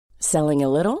Selling a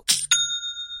little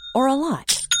or a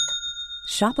lot?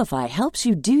 Shopify helps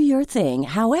you do your thing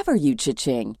however you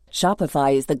cha-ching.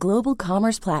 Shopify is the global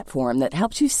commerce platform that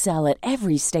helps you sell at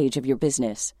every stage of your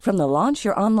business. From the launch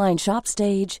your online shop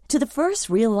stage to the first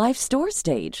real-life store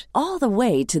stage, all the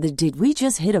way to the did we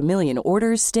just hit a million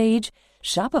orders stage.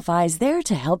 Shopify is there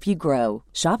to help you grow.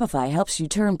 Shopify helps you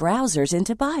turn browsers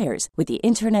into buyers with the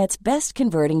internet's best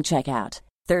converting checkout.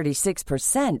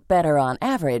 36% better on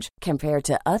average compared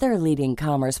to other leading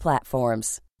commerce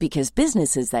platforms. Because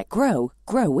businesses that grow,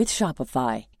 grow with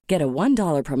Shopify. Get a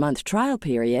 $1 per month trial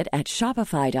period at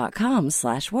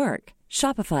shopify.com/work.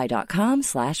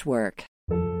 Shopify.com/work.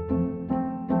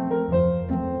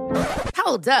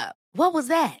 Hold up. What was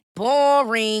that?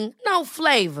 Boring. No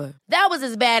flavor. That was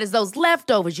as bad as those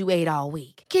leftovers you ate all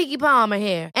week. Keke Palmer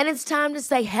here. And it's time to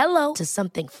say hello to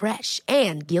something fresh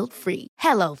and guilt-free.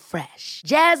 Hello Fresh.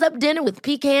 Jazz up dinner with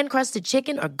pecan-crusted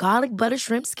chicken or garlic butter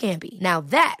shrimp scampi. Now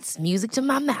that's music to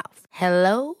my mouth.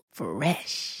 Hello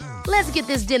Fresh. Let's get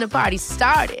this dinner party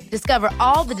started. Discover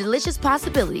all the delicious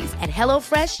possibilities at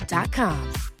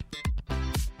hellofresh.com.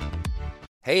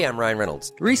 Hey, I'm Ryan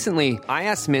Reynolds. Recently, I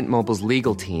asked Mint Mobile's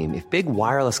legal team if big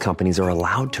wireless companies are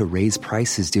allowed to raise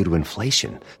prices due to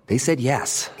inflation. They said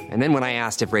yes. And then when I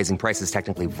asked if raising prices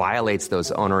technically violates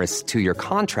those onerous two-year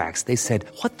contracts, they said,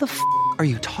 "What the f*** are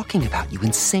you talking about, you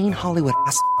insane Hollywood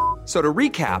ass?" So to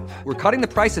recap, we're cutting the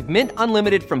price of Mint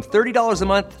Unlimited from $30 a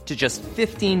month to just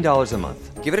 $15 a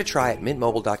month. Give it a try at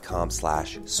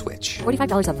mintmobile.com/switch.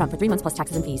 $45 up front for 3 months plus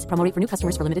taxes and fees. Promo rate for new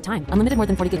customers for limited time. Unlimited more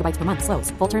than 40 gigabytes per month slows.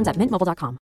 Full terms at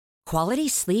mintmobile.com. Quality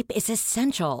sleep is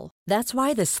essential. That's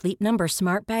why the Sleep Number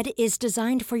Smart Bed is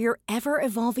designed for your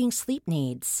ever-evolving sleep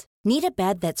needs. Need a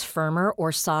bed that's firmer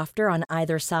or softer on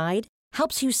either side?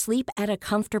 Helps you sleep at a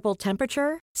comfortable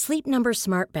temperature? Sleep Number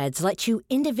Smart Beds let you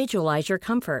individualize your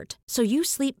comfort, so you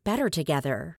sleep better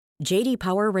together. J.D.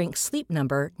 Power ranks Sleep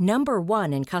Number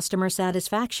 #1 in customer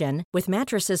satisfaction with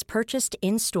mattresses purchased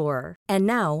in-store. And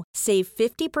now, save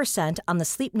 50% on the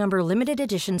Sleep Number Limited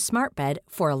Edition Smart Bed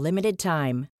for a limited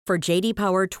time. For J.D.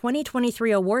 Power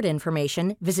 2023 award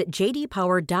information, visit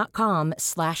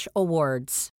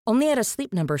jdpower.com/awards. Only at a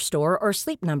Sleep Number store or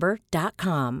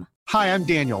sleepnumber.com. Hi, I'm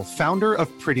Daniel, founder of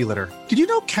Pretty Litter. Did you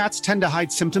know cats tend to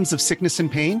hide symptoms of sickness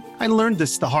and pain? I learned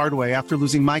this the hard way after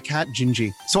losing my cat,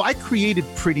 Gingy. So I created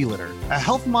Pretty Litter, a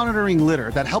health monitoring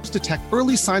litter that helps detect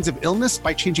early signs of illness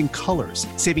by changing colors,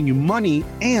 saving you money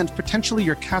and potentially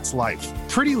your cat's life.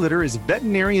 Pretty Litter is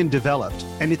veterinarian developed,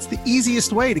 and it's the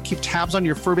easiest way to keep tabs on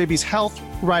your fur baby's health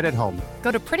right at home.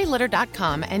 Go to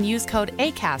prettylitter.com and use code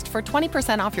ACAST for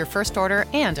 20% off your first order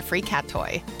and a free cat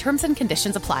toy. Terms and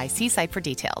conditions apply. See site for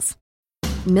details.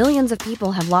 Millions of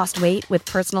people have lost weight with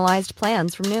personalized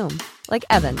plans from Noom. Like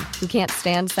Evan, who can't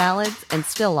stand salads and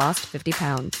still lost 50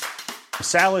 pounds.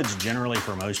 Salads generally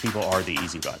for most people are the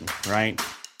easy button, right?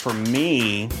 For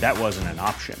me, that wasn't an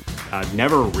option. I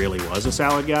never really was a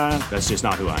salad guy. That's just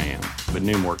not who I am. But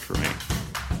Noom worked for me.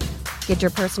 Get your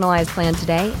personalized plan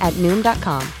today at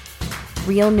Noom.com.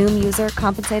 Real Noom user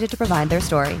compensated to provide their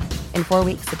story. In 4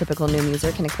 weeks, the typical Noom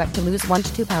user can expect to lose 1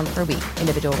 to 2 pounds per week.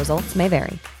 Individual results may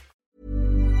vary.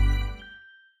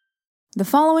 The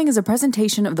following is a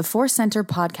presentation of the Force Center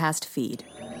podcast feed.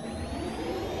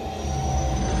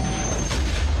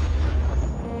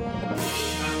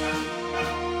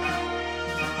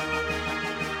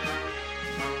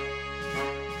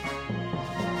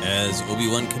 As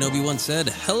Obi-Wan Kenobi once said,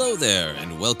 hello there,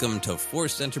 and welcome to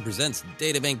Force Center Presents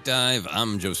Databank Dive.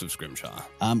 I'm Joseph Scrimshaw.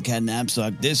 I'm Ken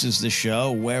Napzok. This is the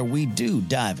show where we do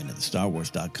dive into the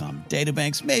StarWars.com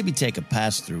databanks, maybe take a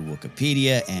pass through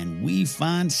Wikipedia, and we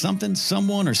find something,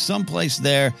 someone, or someplace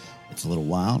there. It's a little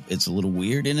wild, it's a little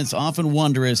weird, and it's often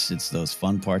wondrous. It's those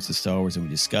fun parts of Star Wars, and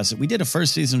we discuss it. We did a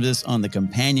first season of this on The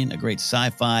Companion, a great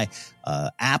sci-fi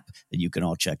app that you can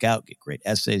all check out, get great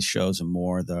essays, shows, and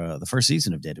more. The first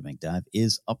season of Databank Dive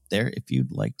is up there if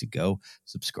you'd like to go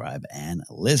subscribe and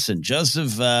listen.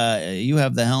 Joseph, you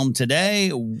have the helm today.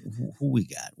 Who we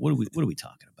got? What are we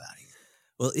talking about here?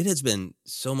 Well, it has been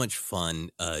so much fun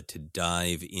to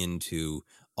dive into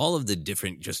all of the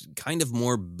different, just kind of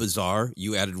more bizarre.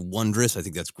 You added wondrous. I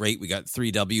think that's great. We got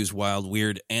 3 W's, wild,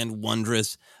 weird, and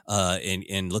wondrous.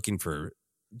 And looking for,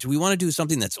 do we want to do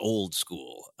something that's old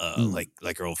school, like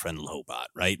our old friend Lobot,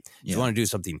 right? Yeah. Do you want to do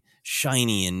something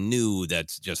shiny and new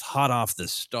that's just hot off the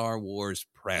Star Wars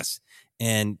press?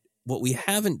 And what we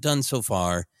haven't done so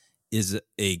far is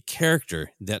a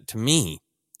character that, to me,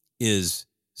 is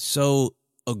so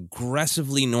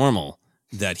aggressively normal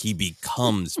that he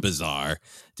becomes bizarre.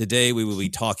 Today, we will be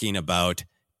talking about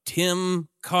Tim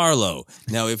Carlo.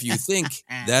 Now, if you think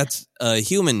that's a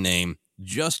human name,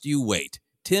 just you wait,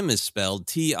 Tim is spelled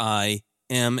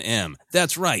Timm.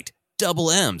 That's right,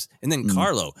 double M's. And then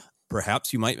Carlo,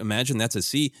 perhaps you might imagine that's a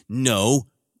C. No,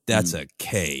 that's a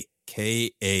K.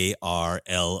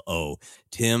 Karlo.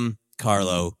 Tim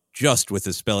Carlo, just with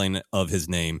the spelling of his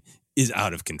name, is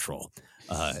out of control.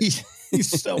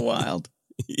 He's so wild.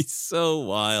 He's so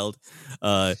wild.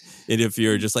 And if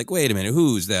you're just like, wait a minute,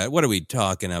 who's that? What are we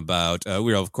talking about?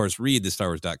 We'll, of course, read the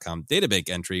StarWars.com databank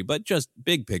entry, but just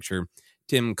big picture,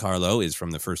 Tim Carlo is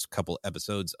from the first couple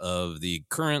episodes of the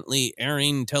currently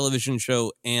airing television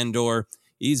show Andor.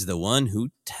 He's the one who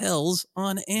tells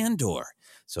on Andor.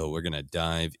 So we're going to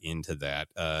dive into that.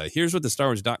 Here's what the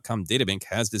StarWars.com databank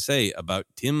has to say about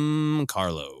Tim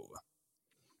Carlo.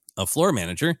 A floor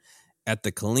manager at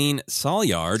the Colleen Saul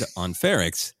Yard on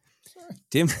Ferrix.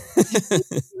 Tim.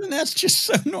 That's just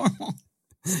so normal.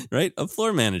 Right? A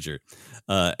floor manager.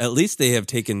 At least they have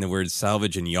taken the words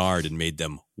salvage and yard and made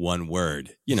them one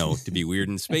word, to be weird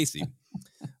and spacey.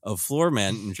 A floor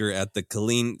manager at the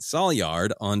Colleen Saul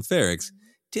Yard on Ferrix.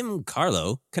 Tim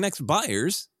Carlo connects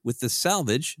buyers with the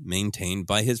salvage maintained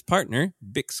by his partner,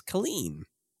 Bix Colleen.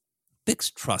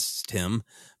 Bix trusts Tim,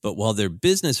 but while their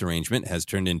business arrangement has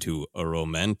turned into a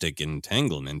romantic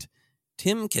entanglement,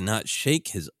 Tim cannot shake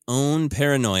his own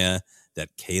paranoia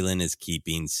that Kaylin is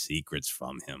keeping secrets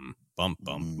from him. Bum,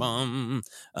 bum, bum.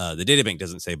 The databank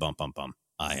doesn't say bum, bum, bum.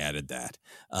 I added that.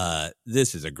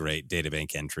 This is a great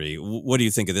databank entry. What do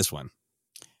you think of this one?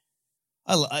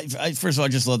 I first of all, I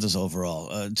just love this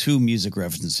overall. Two music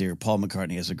references here. Paul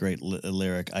McCartney has a great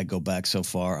lyric. I go back so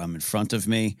far, I'm in front of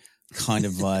me. Kind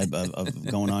of vibe of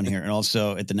going on here. And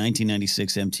also at the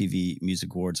 1996 MTV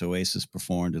Music Awards, Oasis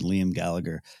performed, and Liam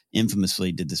Gallagher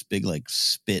infamously did this big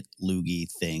spit loogie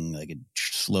thing. It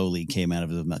slowly came out of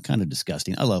his mouth. Kind of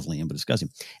disgusting. I love Liam, but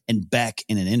disgusting. And Beck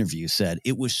in an interview said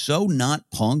it was so not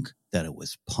punk that it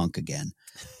was punk again.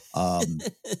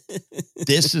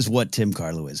 This is what Tim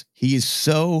Carlo is. He is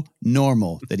so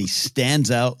normal that he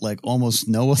stands out like almost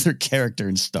no other character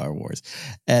in Star Wars.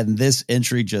 And this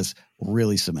entry just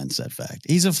really cements that fact.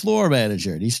 He's a floor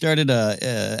manager, and he started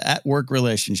a at-work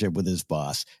relationship with his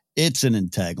boss. It's an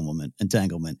entanglement,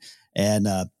 and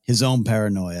his own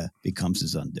paranoia becomes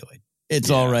his undoing. It's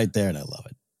all right there, and I love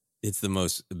it. It's the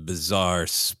most bizarre,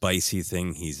 spicy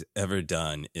thing he's ever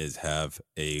done is have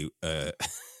a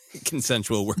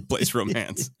consensual workplace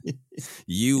romance.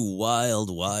 You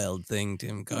wild, wild thing,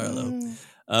 Tim Carlo.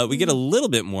 We get a little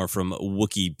bit more from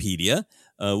Wikipedia.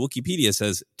 Wikipedia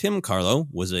says Tim Carlo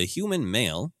was a human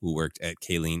male who worked at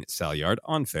Colleen Saul Yard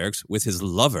on Ferrix with his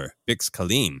lover, Bix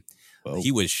Colleen.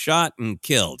 He was shot and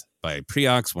killed by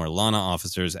Preox Morlana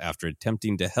officers after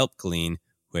attempting to help Colleen,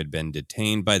 who had been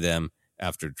detained by them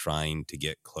after trying to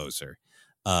get closer.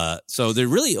 So there are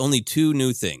really only two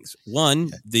new things.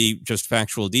 One, the just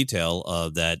factual detail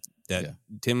of that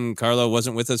Tim Carlo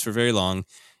wasn't with us for very long.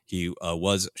 He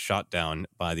was shot down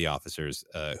by the officers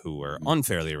who were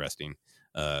unfairly arresting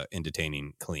and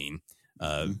detaining Colleen.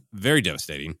 Very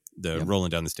devastating.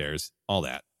 Rolling down the stairs, all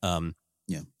that.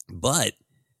 But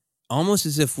almost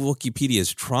as if Wikipedia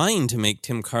is trying to make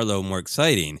Tim Carlo more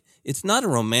exciting, it's not a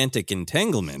romantic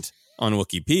entanglement on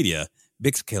Wikipedia.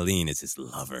 Bix Colleen is his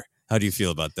lover. How do you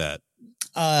feel about that?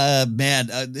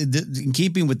 In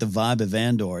keeping with the vibe of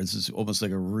Andor, this is almost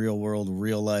like a real world,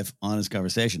 real life, honest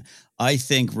conversation. I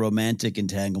think romantic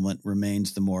entanglement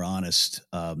remains the more honest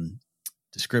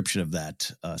description of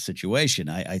that situation.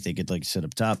 I think it, like you said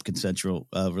up top, consensual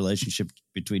relationship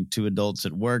between two adults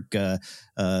at work.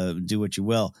 Do what you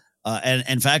will.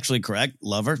 And factually correct,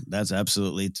 lover. That's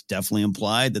absolutely, it's definitely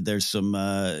implied that there's some,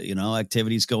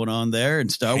 activities going on there in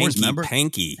Star Wars. Remember,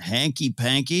 hanky panky,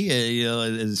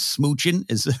 smooching,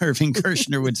 as Irving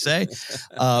Kershner would say.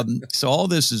 So all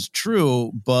this is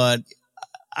true, but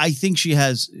I think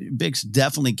Bix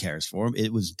definitely cares for him.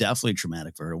 It was definitely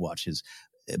traumatic for her to watch his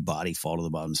body fall to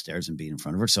the bottom of the stairs and be in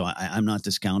front of her. So I'm not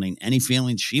discounting any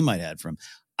feelings she might have for him.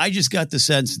 I just got the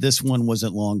sense this one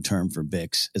wasn't long-term for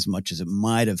Bix as much as it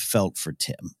might have felt for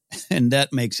Tim. And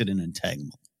that makes it an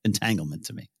entanglement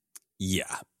to me.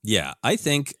 Yeah. I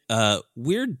think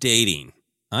we're dating.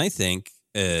 I think,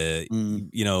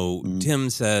 Tim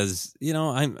says,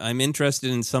 I'm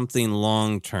interested in something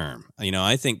long-term.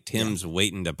 I think Tim's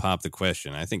waiting to pop the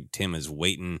question. I think Tim is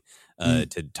waiting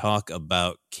to talk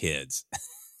about kids.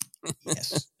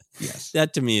 Yes.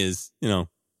 That to me is,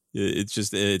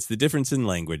 it's the difference in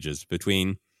languages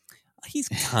between he's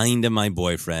kind of my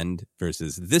boyfriend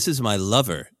versus this is my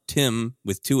lover, Tim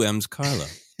with two M's, Carlo.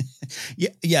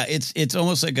 Yeah. It's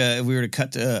almost like if we were to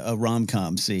cut to a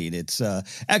rom-com scene. It's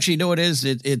actually, you know what it is?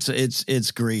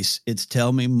 It's Grease. It's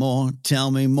tell me more.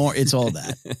 It's all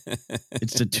that.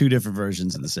 It's the two different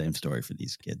versions of the same story for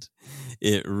these kids.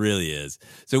 It really is.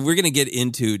 So we're going to get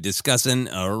into discussing,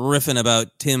 riffing about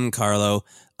Tim Carlo.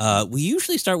 We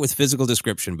usually start with physical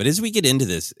description, but as we get into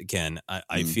this, Ken,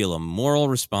 I feel a moral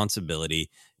responsibility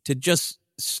to just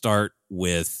start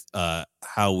with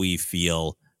how we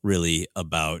feel really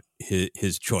about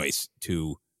his choice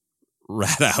to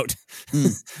rat out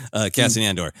Cassian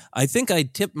Andor. I think I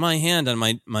tipped my hand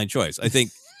on my choice. I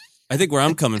think where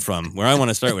I'm coming from, where I want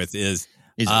to start with is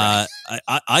I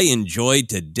enjoyed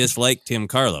to dislike Tim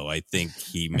Carlo. I think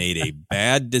he made a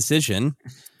bad decision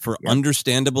for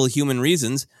understandable human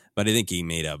reasons, but I think he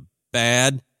made a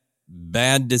bad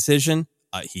decision.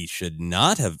 He should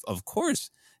not have, of course,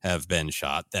 have been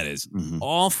shot. That is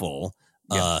awful.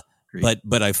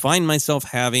 But I find myself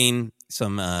having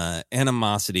some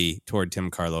animosity toward Tim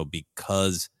Carlo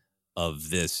because of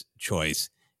this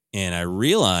choice. And I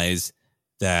realize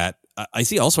that I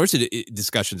see all sorts of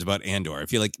discussions about Andor. I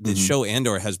feel like the show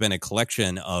Andor has been a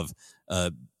collection of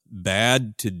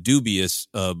bad to dubious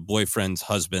boyfriends,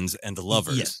 husbands, and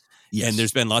lovers. Yes. And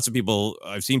there's been lots of people,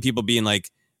 I've seen people being like,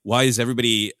 why does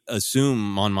everybody assume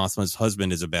Mon Mothma's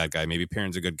husband is a bad guy? Maybe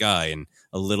Perrin's a good guy, and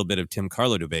a little bit of Tim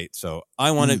Carlo debate. So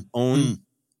I want to own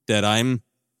that I'm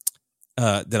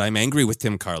angry with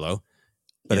Tim Carlo,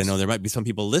 but I know there might be some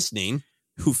people listening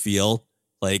who feel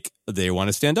like they want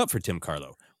to stand up for Tim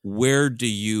Carlo. Where do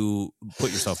you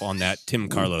put yourself on that Tim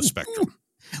Carlo spectrum?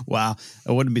 Wow,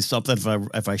 it wouldn't be something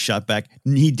if I shot back.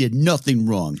 He did nothing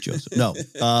wrong, Joseph. No.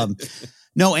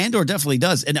 No, Andor definitely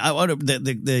does. And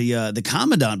the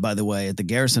commandant, by the way, at the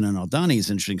garrison in Aldhani is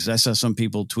interesting because I saw some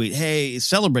people tweet, "Hey,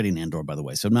 celebrating Andor." By the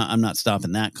way, so I'm not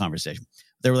stopping that conversation.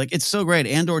 They were like, "It's so great.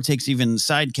 Andor takes even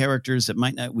side characters that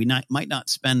we might not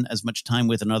spend as much time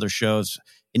with in other shows,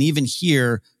 and even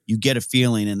here you get a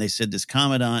feeling." And they said this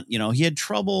commandant, he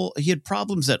had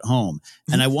problems at home,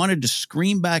 and I wanted to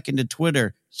scream back into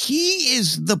Twitter, "He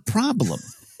is the problem."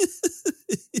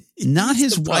 Not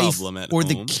his wife or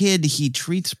the kid he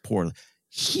treats poorly.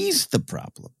 He's the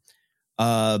problem.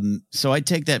 So I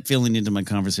take that feeling into my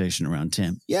conversation around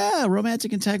Tim. Yeah,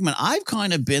 romantic entanglement. I've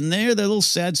kind of been there. The little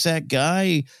sad sack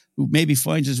guy who maybe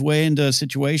finds his way into a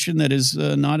situation that is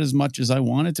not as much as I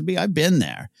want it to be. I've been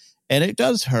there, and it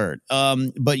does hurt.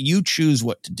 But you choose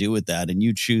what to do with that, and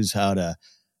you choose how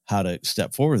to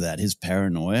step forward with that. His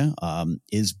paranoia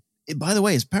is. By the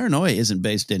way, his paranoia isn't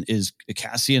based in, is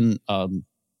Cassian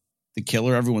the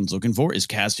killer everyone's looking for? Is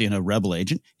Cassian a rebel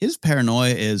agent? His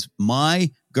paranoia is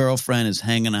my girlfriend is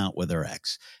hanging out with her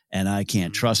ex and I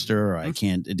can't trust her or I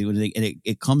can't do anything. And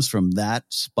it comes from that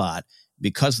spot.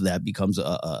 Because of that, becomes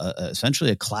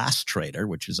essentially a class traitor,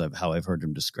 which is how I've heard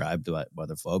him described by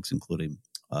other folks, including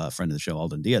a friend of the show,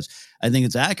 Alden Diaz. I think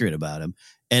it's accurate about him.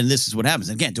 And this is what happens.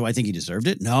 Again, do I think he deserved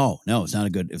it? No, it's not a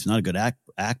good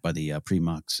act by the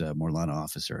Primox Morlana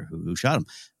officer who shot him.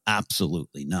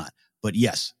 Absolutely not. But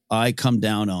yes, I come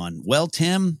down on, well,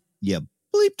 Tim, you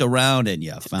bleeped around and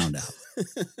you found out.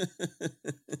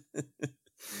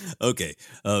 Okay.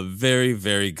 Very,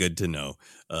 very good to know.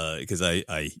 Because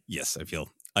I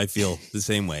feel the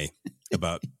same way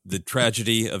about the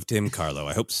tragedy of Tim Carlo.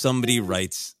 I hope somebody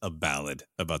writes a ballad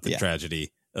about the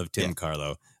tragedy of Tim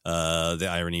Carlo. The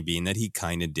irony being that he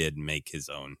kind of did make his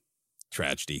own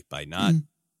tragedy by not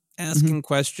asking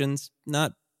questions,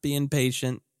 not being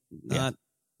patient, not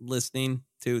listening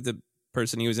to the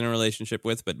person he was in a relationship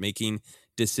with, but making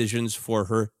decisions for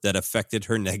her that affected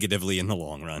her negatively in the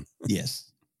long run.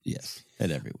 Yes,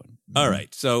 and everyone. All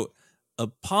right, so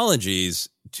apologies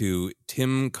to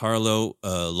Tim Carlo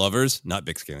lovers, not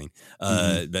Bix Scaling,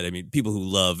 but I mean people who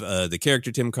love the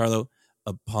character Tim Carlo.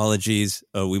 Apologies,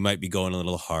 we might be going a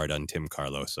little hard on Tim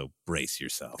Carlo, so brace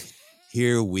yourself.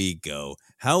 Here we go.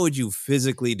 How would you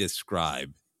physically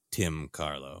describe Tim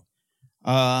Carlo?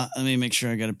 Let me make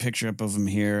sure I got a picture up of him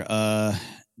here.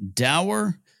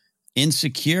 Dour,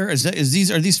 insecure. Are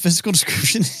these physical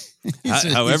descriptions?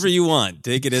 However you want.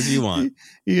 Take it as you want.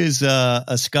 He is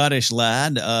a Scottish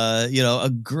lad,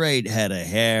 a great head of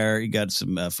hair. He got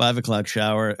some 5 o'clock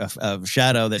shadow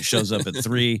that shows up at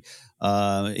 3.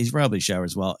 He's probably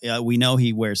showers well. We know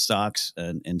he wears socks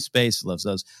in space, loves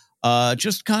those.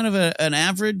 Just kind of an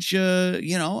average,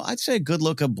 I'd say a good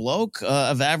looking bloke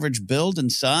of average build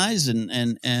and size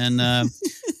and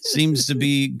seems to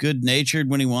be good natured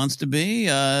when he wants to be.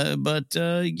 God,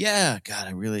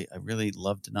 I really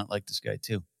love to not like this guy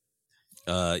too.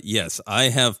 Yes, I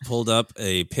have pulled up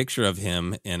a picture of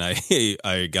him and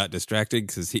I got distracted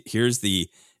because here's the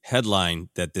headline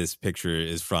that this picture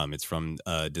is from. It's from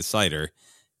Decider.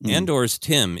 Andor's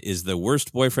Tim is the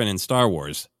worst boyfriend in Star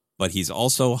Wars, but he's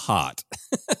also hot.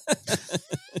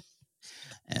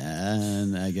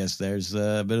 And I guess there's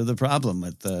a bit of the problem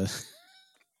with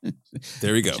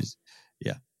there we go.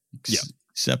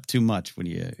 Accept too much when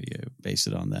you base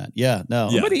it on that. Yeah, no,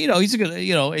 but he's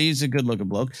a good looking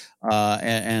bloke.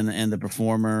 And the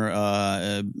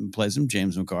performer plays him,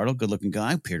 James McArdle, good looking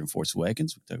guy, appeared in Force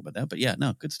Awakens. We can talk about that, but yeah,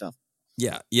 no, good stuff.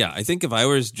 Yeah. I think if I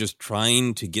was just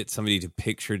trying to get somebody to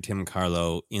picture Tim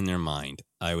Carlo in their mind,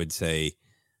 I would say,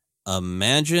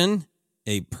 imagine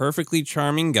a perfectly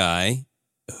charming guy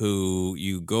who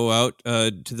you go out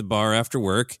to the bar after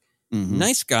work,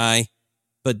 nice guy,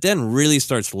 but then really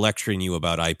starts lecturing you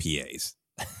about IPAs.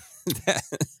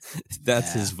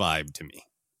 That's his vibe to me.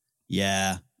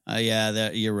 Yeah.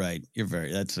 You're right. You're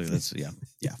that's yeah.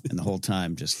 And the whole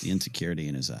time, just the insecurity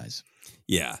in his eyes.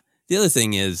 Yeah. The other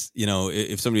thing is,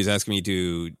 if somebody's asking me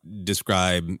to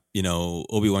describe,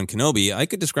 Obi-Wan Kenobi, I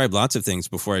could describe lots of things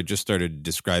before I just started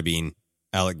describing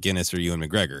Alec Guinness or Ewan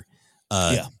McGregor.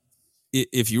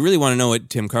 If you really want to know what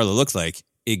Tim Carlo looks like,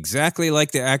 exactly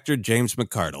like the actor James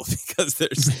McArdle, because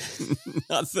there's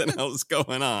nothing else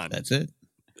going on. That's it.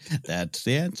 That's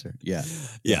the answer. Yeah.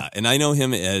 Yeah. And I know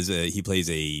him as he plays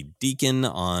a deacon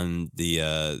on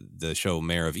the show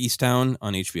Mayor of Easttown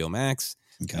on HBO Max,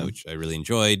 which I really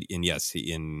enjoyed. And yes,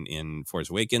 in Force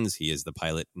Awakens, he is the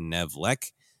pilot Nev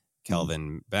Lek,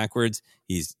 Calvin backwards.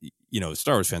 He's,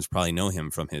 Star Wars fans probably know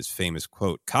him from his famous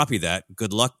quote, "Copy that.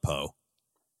 Good luck, Poe."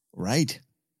 Right.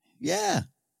 Yeah.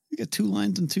 You got 2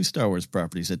 lines and 2 Star Wars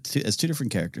properties as 2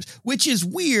 different characters, which is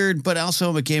weird, but also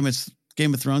I'm a Game of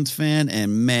Thrones fan.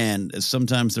 And man,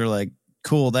 sometimes they're like,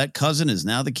 cool, that cousin is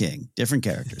now the king. Different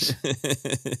characters.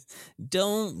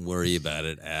 Don't worry about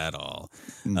it at all.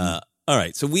 All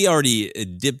right. So we already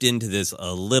dipped into this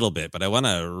a little bit, but I want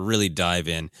to really dive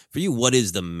in. For you, what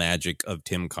is the magic of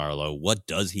Tim Carlo? What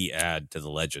does he add to the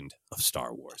legend of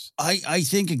Star Wars? I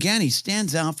think, again, he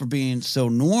stands out for being so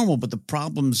normal, but the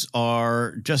problems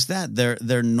are just that.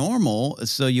 They're normal,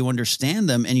 so you understand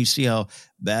them, and you see how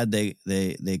bad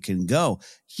they can go.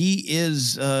 He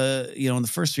is, in the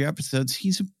first 3 episodes,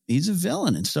 he's a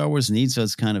villain, and Star Wars needs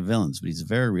those kind of villains, but he's a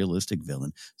very realistic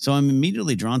villain. So I'm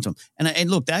immediately drawn to him. And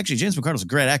look, actually, James McArdle's a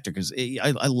great actor because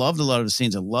I loved a lot of the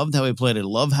scenes. I loved how he played it. I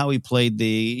love how he played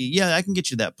I can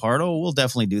get you that part. Oh, we'll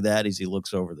definitely do that as he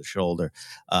looks over the shoulder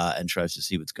and tries to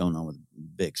see what's going on with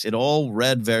Bix. It all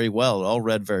read very well. It all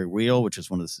read very real, which is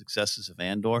one of the successes of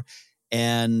Andor.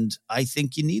 And I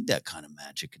think you need that kind of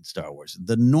magic in Star Wars.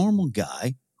 The normal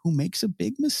guy who makes a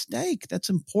big mistake. That's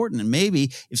important. And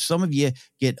maybe if some of you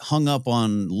get hung up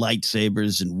on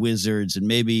lightsabers and wizards and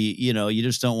maybe, you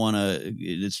just don't want to,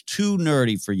 it's too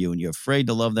nerdy for you and you're afraid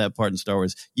to love that part in Star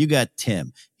Wars, you got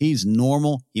Tim. He's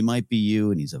normal. He might be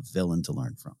you and he's a villain to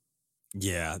learn from.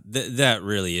 Yeah, that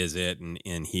really is it.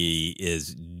 And he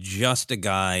is just a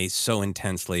guy so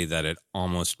intensely that it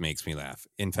almost makes me laugh.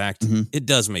 In fact, it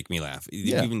does make me laugh.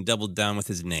 Yeah. Even doubled down with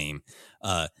his name.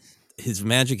 His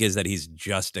magic is that he's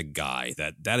just a guy.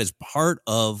 That is part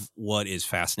of what is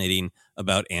fascinating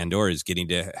about Andor, is getting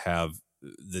to have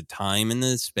the time and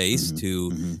the space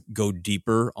to go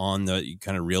deeper on the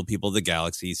kind of real people of the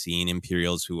galaxy, seeing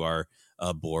Imperials who are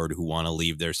bored, who want to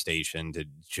leave their station to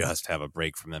just have a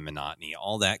break from the monotony,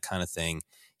 all that kind of thing.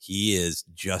 He is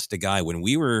just a guy. When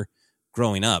we were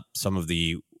growing up, some of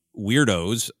the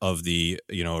weirdos of the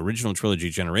original trilogy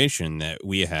generation that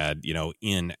we had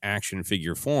in action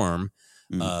figure form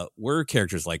were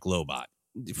characters like Lobot.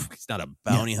 He's not a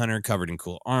bounty hunter covered in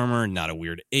cool armor, not a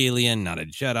weird alien, not a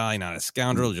Jedi, not a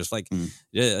scoundrel, just like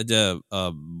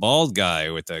a bald guy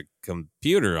with a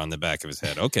computer on the back of his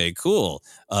head. Okay, cool.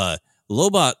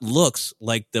 Lobot looks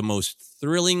like the most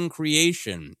thrilling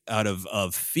creation out of a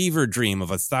fever dream of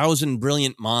 1,000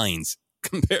 brilliant minds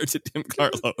compared to Tim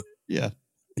Carlo. Yeah.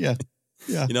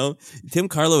 Tim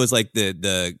Carlo is like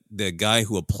the guy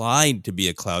who applied to be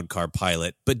a cloud car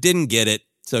pilot but didn't get it,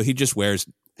 so he just wears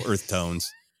earth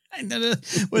tones.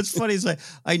 What's funny is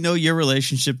I know your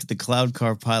relationship to the cloud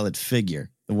car pilot figure,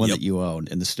 the one that you own,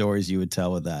 and the stories you would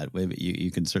tell with that. Maybe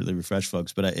you can certainly refresh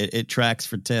folks, but it tracks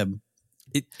for Tim.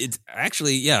 It's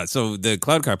actually, yeah. So the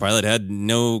cloud car pilot had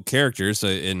no characters,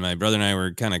 and my brother and I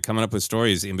were kind of coming up with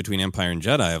stories in between Empire and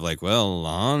Jedi of like, well,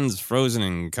 Han's frozen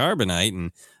in carbonite,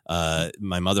 and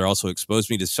my mother also exposed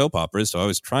me to soap operas, so I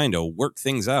was trying to work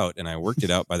things out, and I worked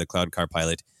it out by the cloud car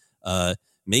pilot,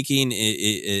 making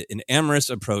an amorous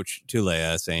approach to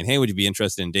Leia, saying, hey, would you be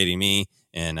interested in dating me?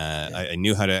 And I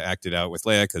knew how to act it out with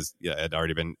Leia because I had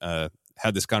already been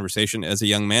had this conversation as a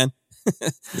young man.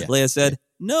 Leia said,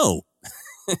 no.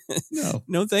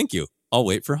 No, thank you. I'll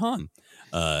wait for Han.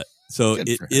 So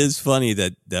it is funny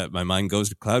that my mind goes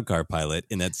to Cloud Car Pilot,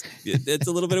 and it's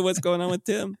a little bit of what's going on with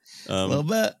Tim. A little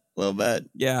bit.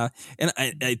 Yeah. And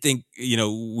I think,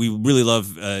 we really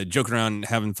love joking around,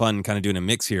 having fun, kind of doing a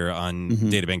mix here on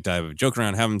Databank Dive, joking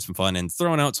around, having some fun, and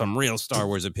throwing out some real Star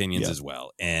Wars opinions as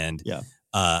well. And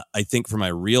I think for my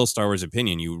real Star Wars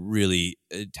opinion, you really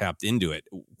tapped into it.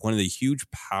 One of the huge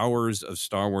powers of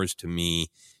Star Wars to me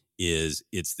is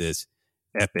it's this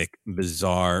epic,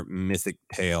 bizarre, mythic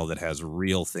tale that has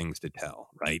real things to tell,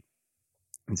 right?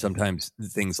 And sometimes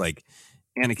things like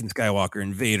Anakin Skywalker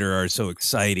and Vader are so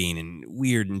exciting and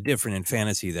weird and different in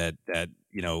fantasy that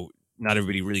not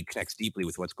everybody really connects deeply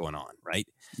with what's going on, right?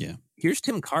 Yeah. Here's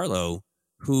Tim Carlo,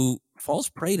 who falls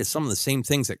prey to some of the same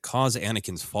things that cause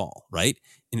Anakin's fall, right?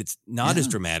 And it's not as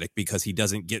dramatic because he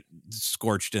doesn't get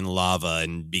scorched in lava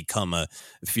and become a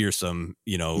fearsome,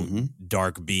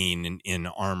 dark being in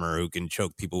armor who can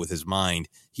choke people with his mind.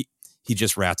 He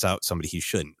just rats out somebody he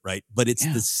shouldn't, right? But it's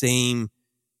the same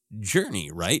journey,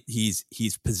 right? He's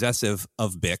possessive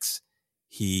of Bix.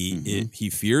 He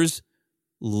fears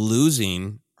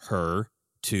losing her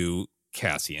to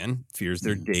Cassian, fears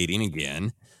they're dating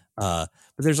again.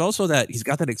 But there's also that he's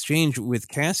got that exchange with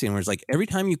Cassian where it's like every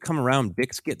time you come around,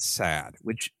 Bix gets sad,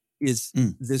 which is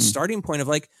the starting point of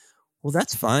like, well,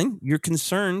 that's fine. You're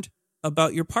concerned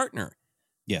about your partner.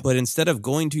 Yeah. But instead of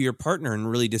going to your partner and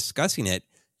really discussing it,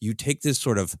 you take this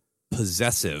sort of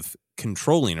possessive,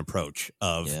 controlling approach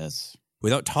of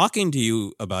without talking to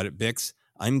you about it, Bix,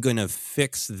 I'm going to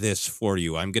fix this for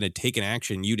you. I'm going to take an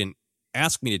action you didn't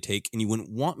ask me to take and you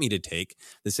wouldn't want me to take.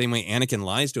 The same way Anakin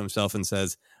lies to himself and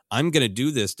says, I'm going to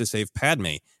do this to save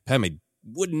Padme. Padme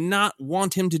would not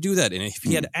want him to do that. And if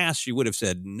he had asked, she would have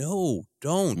said, no,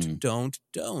 don't.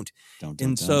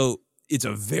 So it's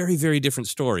a very, very different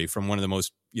story from one of the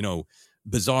most,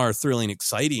 bizarre, thrilling,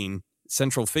 exciting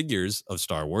central figures of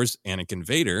Star Wars, Anakin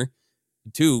Vader,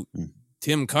 to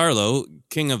Tim Carlo,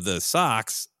 King of the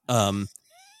Socks.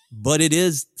 But it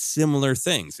is similar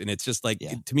things. And it's just like,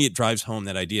 to me, it drives home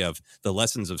that idea of the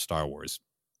lessons of Star Wars.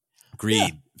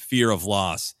 Greed, fear of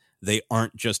loss. They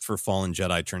aren't just for fallen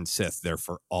Jedi turned Sith. They're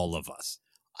for all of us.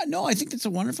 No, I think that's a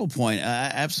wonderful point.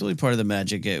 Absolutely part of the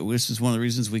magic. This is one of the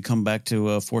reasons we come back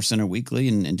to Force Center Weekly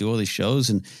and do all these shows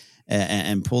and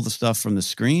pull the stuff from the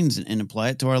screens and apply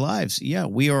it to our lives. Yeah,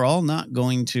 we are all not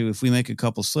going to, if we make a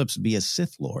couple slips, be a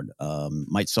Sith Lord.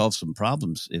 Might solve some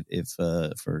problems if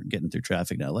for getting through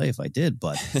traffic in LA if I did,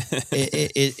 but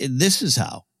this is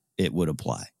how it would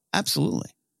apply. Absolutely.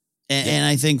 And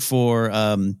I think for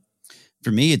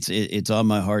me, it's on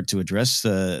my heart to address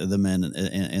the men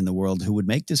in the world who would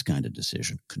make this kind of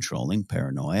decision, controlling,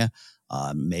 paranoia.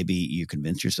 Maybe you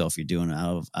convince yourself you're doing it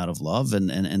out of love,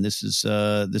 and this is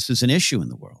an issue in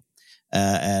the world,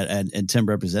 and Tim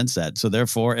represents that. So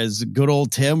therefore, as good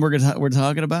old Tim we're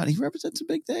talking about, he represents some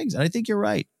big things, and I think you're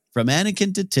right. From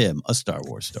Anakin to Tim, a Star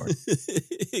Wars story.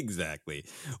 Exactly.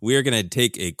 We're going to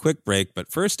take a quick break,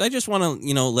 but first, I just want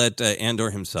to let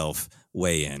Andor himself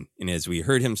weigh in. And as we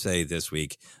heard him say this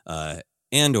week,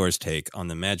 Andor's take on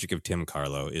the magic of Tim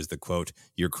Carlo is the quote,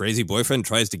 "Your crazy boyfriend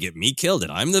tries to get me killed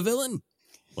and I'm the villain."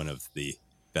 One of the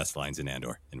best lines in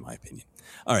Andor, in my opinion.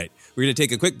 All right, we're going to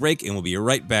take a quick break and we'll be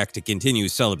right back to continue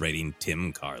celebrating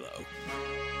Tim Carlo.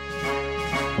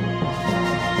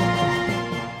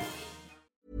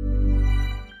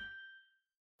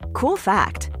 Cool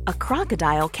fact, a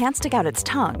crocodile can't stick out its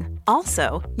tongue.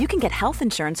 Also, you can get health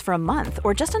insurance for a month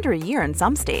or just under a year in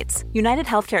some states. United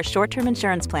Healthcare short-term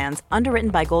insurance plans,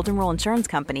 underwritten by Golden Rule Insurance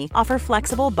Company, offer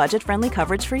flexible, budget-friendly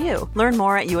coverage for you. Learn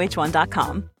more at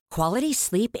uh1.com. Quality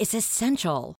sleep is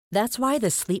essential. That's why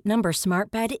the Sleep Number Smart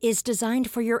Bed is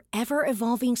designed for your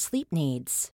ever-evolving sleep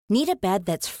needs. Need a bed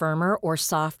that's firmer or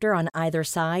softer on either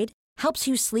side? Helps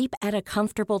you sleep at a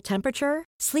comfortable temperature?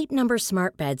 Sleep Number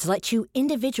Smart Beds let you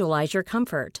individualize your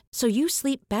comfort, so you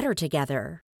sleep better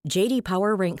together. J.D.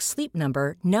 Power ranks Sleep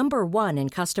Number number 1 in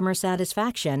customer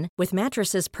satisfaction with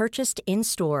mattresses purchased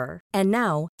in-store. And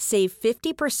now, save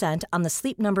 50% on the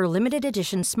Sleep Number Limited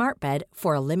Edition Smart Bed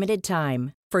for a limited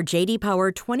time. For J.D.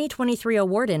 Power 2023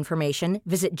 award information,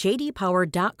 visit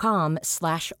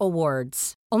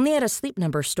jdpower.com/awards. Only at a Sleep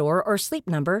Number store or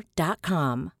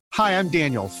sleepnumber.com. Hi, I'm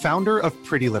Daniel, founder of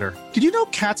Pretty Litter. Did you know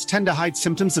cats tend to hide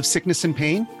symptoms of sickness and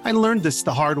pain? I learned this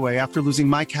the hard way after losing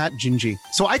my cat, Gingy.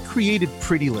 So I created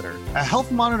Pretty Litter, a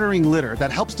health monitoring litter that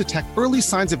helps detect early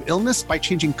signs of illness by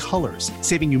changing colors,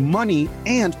 saving you money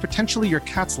and potentially your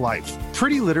cat's life.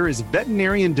 Pretty Litter is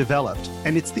veterinarian developed,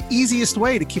 and it's the easiest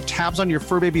way to keep tabs on your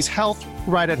fur baby's health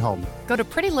right at home. Go to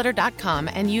prettylitter.com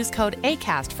and use code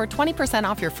ACAST for 20%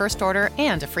 off your first order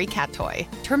and a free cat toy.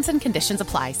 Terms and conditions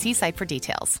apply. See site for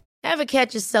details. Ever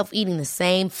catch yourself eating the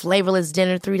same flavorless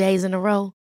dinner 3 days in a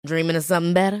row? Dreaming of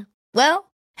something better?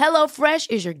 Well, HelloFresh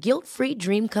is your guilt-free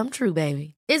dream come true,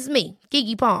 baby. It's me,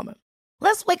 Keke Palmer.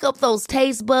 Let's wake up those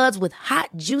taste buds with hot,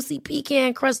 juicy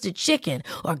pecan-crusted chicken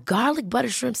or garlic butter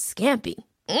shrimp scampi.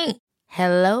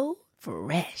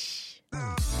 HelloFresh.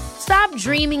 Stop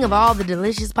dreaming of all the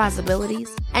delicious possibilities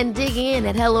and dig in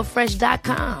at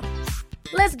HelloFresh.com.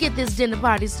 Let's get this dinner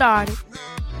party started.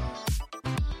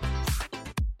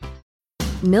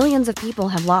 Millions of people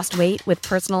have lost weight with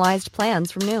personalized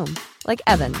plans from Noom. Like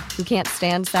Evan, who can't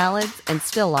stand salads and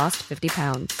still lost 50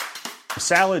 pounds.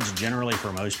 Salads generally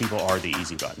for most people are the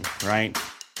easy button, right?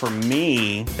 For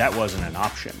me, that wasn't an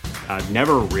option. I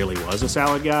never really was a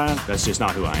salad guy. That's just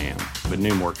not who I am. But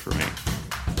Noom worked for me.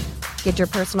 Get your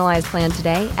personalized plan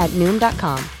today at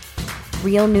Noom.com.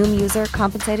 Real Noom user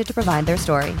compensated to provide their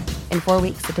story. In 4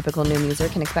 weeks, the typical Noom user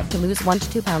can expect to lose 1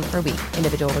 to 2 pounds per week.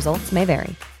 Individual results may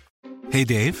vary. Hey,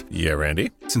 Dave. Yeah,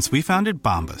 Randy. Since we founded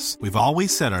Bombas, we've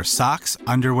always said our socks,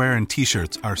 underwear, and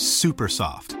T-shirts are super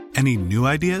soft. Any new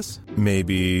ideas?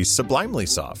 Maybe sublimely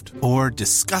soft. Or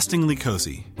disgustingly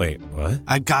cozy. Wait, what?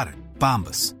 I got it.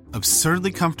 Bombas.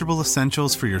 Absurdly comfortable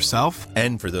essentials for yourself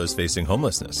and for those facing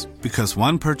homelessness. Because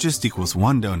one purchased equals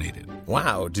one donated.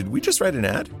 Wow, did we just write an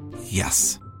ad?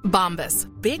 Yes. Bombas.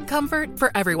 Big comfort for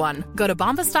everyone. Go to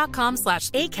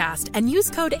bombas.com/ACAST and use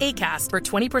code ACAST for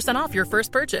 20% off your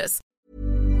first purchase.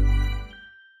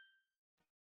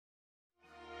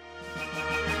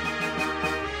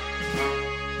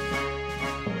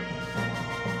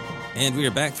 And we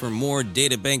are back for more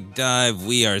Databank Dive.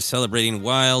 We are celebrating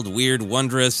wild, weird,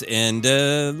 wondrous, and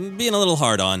being a little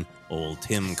hard on old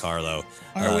Tim Carlo.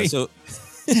 Are we?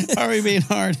 Are we being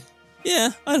hard?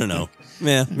 Yeah, I don't know.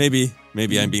 Yeah, maybe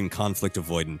I'm being conflict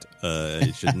avoidant.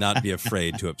 I should not be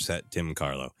afraid to upset Tim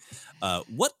Carlo.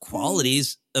 What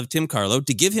qualities of Tim Carlo,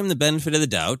 to give him the benefit of the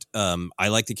doubt, I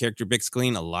like the character Bix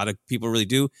Clean, a lot of people really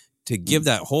do, to give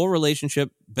that whole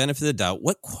relationship benefit of the doubt,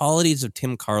 what qualities of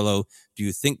Tim Carlo do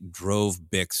you think drove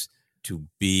Bix to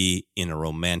be in a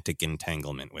romantic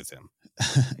entanglement with him?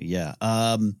 Yeah.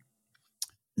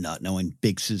 Not knowing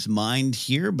Bix's mind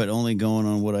here, but only going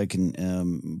on what I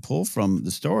can pull from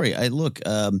the story.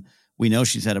 We know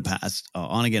she's had a past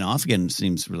on again, off again,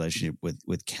 seems relationship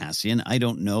with Cassian. I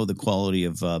don't know the quality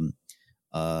of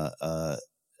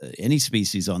any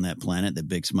species on that planet that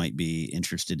Bix might be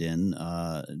interested in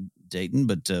dating,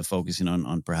 but focusing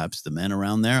on perhaps the men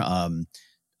around there.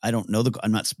 I don't know.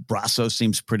 Brasso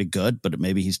seems pretty good, but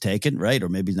maybe he's taken, right? Or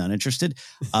maybe he's not interested.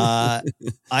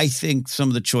 I think some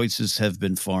of the choices have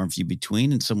been far and few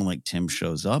between, and someone like Tim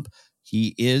shows up.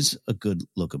 He is a good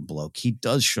looking bloke. He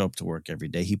does show up to work every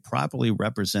day. He probably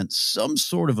represents some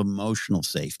sort of emotional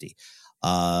safety.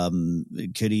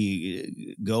 Could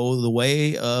he go the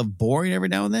way of boring every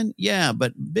now and then? Yeah,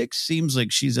 but Bix seems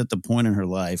like she's at the point in her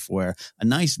life where a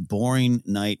nice boring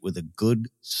night with a good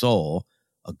soul,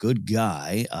 a good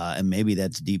guy, and maybe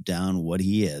that's deep down what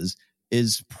he is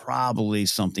probably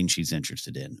something she's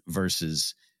interested in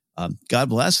versus, God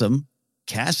bless him,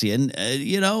 Cassian.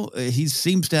 He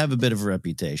seems to have a bit of a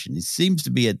reputation. He seems to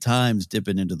be at times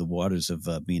dipping into the waters of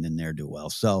being a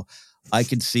ne'er-do-well. So I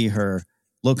could see her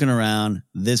looking around,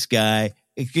 this guy,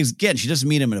 because again, she doesn't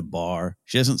meet him at a bar.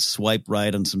 She doesn't swipe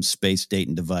right on some space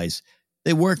dating device.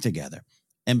 They work together.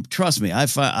 And trust me, I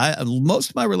find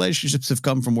most of my relationships have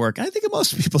come from work. And I think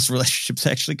most people's relationships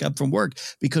actually come from work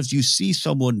because you see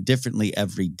someone differently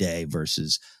every day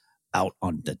versus out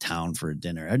on the town for a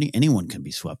dinner. Anyone can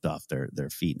be swept off their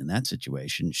feet in that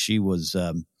situation. She was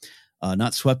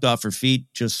not swept off her feet,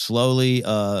 just slowly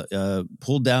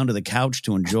pulled down to the couch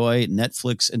to enjoy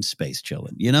Netflix and space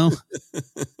chilling,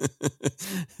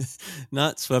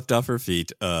 Not swept off her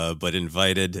feet, but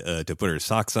invited to put her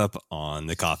socks up on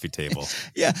the coffee table.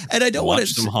 Yeah, and I don't want to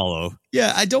watch some Hollow.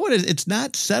 Yeah, I don't want to. It's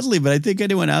not settling, but I think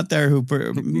anyone out there who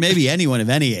maybe anyone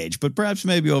of any age, but perhaps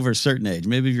maybe over a certain age,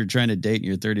 maybe if you're trying to date in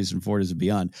your 30s and 40s and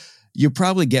beyond, you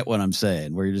probably get what I'm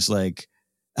saying, where you're just like,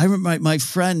 I remember my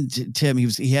friend Tim.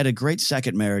 He had a great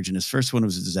second marriage, and his first one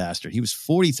was a disaster. He was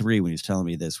 43 when he was telling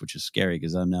me this, which is scary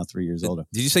because I'm now 3 years older.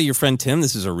 Did you say your friend Tim?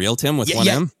 This is a real Tim with one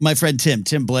M? My friend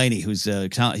Tim Blaney, who's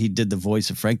he did the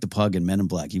voice of Frank the Pug in Men in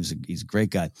Black. He's a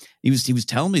great guy. He was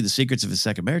telling me the secrets of his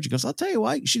second marriage. He goes, "I'll tell you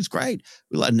why. She's great."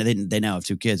 And they now have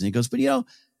 2 kids, and he goes, "But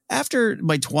after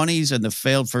my 20s and the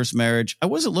failed first marriage, I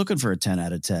wasn't looking for a 10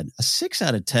 out of 10, a 6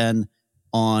 out of 10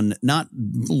 on not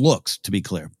looks, to be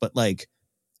clear, but like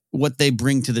what they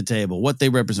bring to the table, what they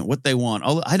represent, what they want.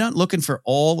 I'm not looking for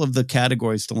all of the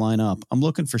categories to line up. I'm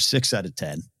looking for 6 out of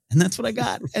 10. And that's what I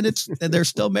got. And they're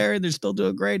still married. They're still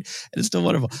doing great. And it's still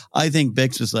wonderful. I think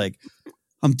Bix was like,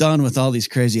 I'm done with all these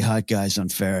crazy hot guys on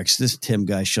Ferrex. This Tim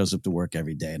guy shows up to work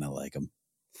every day and I like him.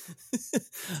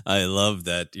 I love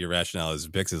that your rationale is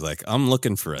Bix is like, I'm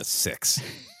looking for a 6.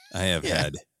 I have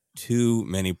had too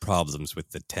many problems with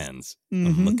the 10s.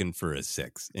 I'm looking for a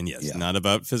 6. And yes, not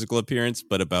about physical appearance,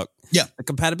 but about the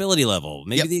compatibility level,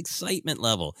 maybe the excitement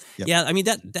level. Yeah, I mean,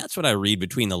 that's what I read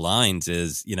between the lines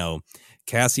is,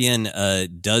 Cassian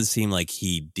does seem like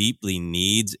he deeply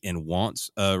needs and wants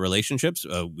relationships.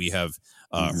 We have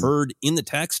heard in the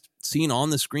text, seen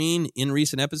on the screen in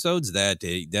recent episodes that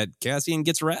Cassian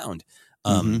gets around.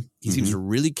 He seems to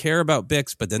really care about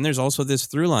Bix, but then there's also this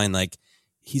through line, like,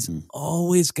 he's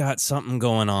always got something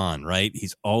going on, right?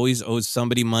 He's always owes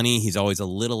somebody money. He's always a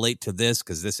little late to this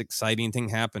because this exciting thing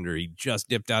happened, or he just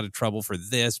dipped out of trouble for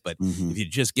this. But if you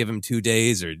just give him 2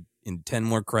 days or in 10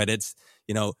 more credits,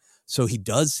 so he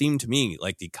does seem to me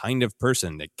like the kind of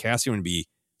person that Cassian would be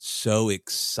so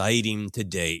exciting to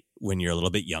date when you're a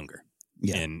little bit younger.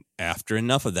 Yeah. And after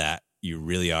enough of that, you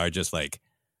really are just like,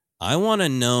 I want to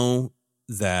know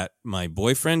that my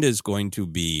boyfriend is going to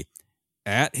be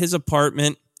at his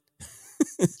apartment,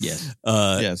 yes,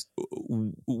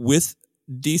 with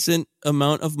decent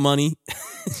amount of money,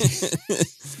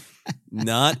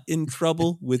 not in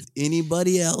trouble with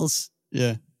anybody else.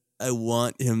 Yeah, I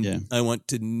want him. Yeah. I want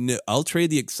to know. I'll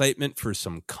trade the excitement for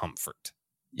some comfort.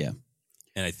 Yeah,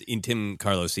 and Tim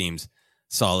Carlos seems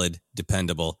solid,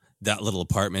 dependable. That little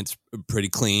apartment's pretty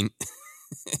clean.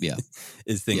 Yeah,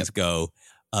 as things go.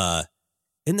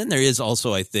 And then there is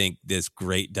also, I think, this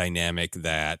great dynamic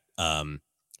that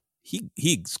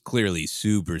he's clearly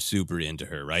super, super into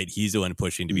her, right? He's the one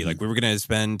pushing to be like, we were going to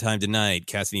spend time tonight.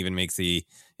 Cassian even makes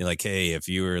like, hey, if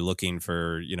you were looking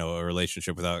for, a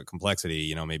relationship without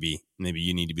complexity, maybe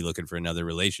you need to be looking for another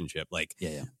relationship. Like,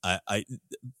 I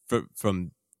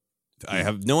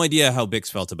have no idea how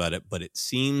Bix felt about it, but it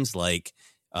seems like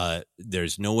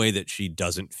there's no way that she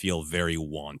doesn't feel very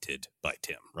wanted by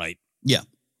Tim, right? Yeah.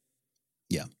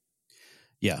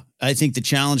 Yeah. I think the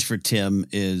challenge for Tim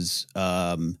is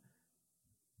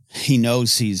he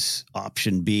knows he's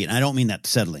option B. And I don't mean that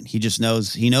settling. He just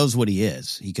knows what he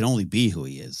is. He can only be who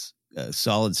he is, a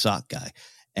solid sock guy.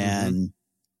 And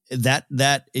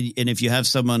and if you have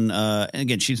someone, and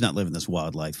again, she's not living this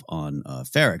wild life on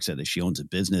Ferrex. She owns a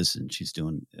business and she's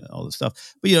doing all this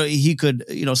stuff. But, he could,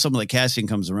 someone like Cassian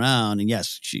comes around and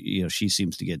yes, she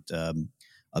seems to get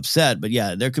upset, but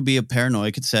yeah, there could be a paranoia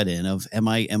could set in of, am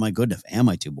I good enough? Am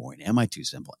I too boring? Am I too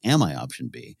simple? Am I option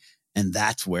B? And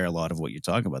that's where a lot of what you're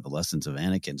talking about, the lessons of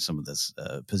Anakin, some of this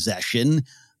possession,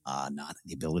 not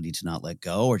the ability to not let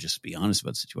go or just be honest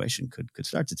about the situation could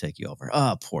start to take you over.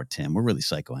 Oh, poor Tim. We're really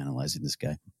psychoanalyzing this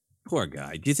guy. Poor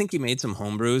guy. Do you think he made some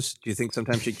homebrews? Do you think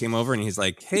sometimes she came over and he's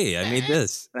like, hey, I made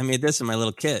this in my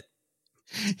little kit?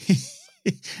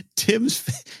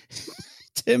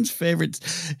 Tim's favorite,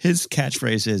 his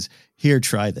catchphrase is, here,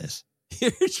 try this.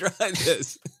 Here, try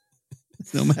this.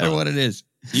 No matter what it is.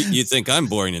 You think I'm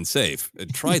boring and safe.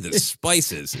 Try the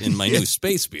spices in my new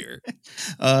space beer.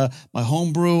 My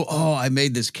homebrew. Oh, I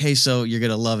made this queso. You're going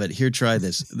to love it. Here, try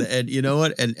this. And you know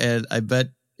what? And I bet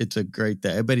it's a great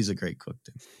thing. I bet he's a great cook,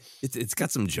 too. It's got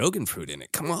some Jogan fruit in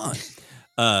it. Come on.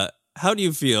 How do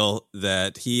you feel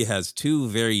that he has 2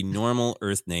 very normal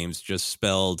Earth names just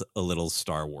spelled a little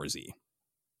Star Wars-y?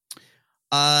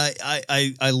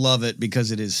 I love it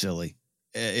because it is silly.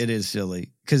 It is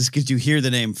silly because you hear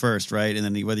the name first, right? And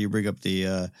then whether you bring up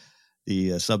the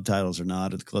subtitles or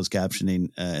not, or the closed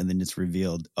captioning, and then it's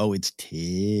revealed, oh, it's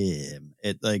Tim.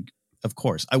 Of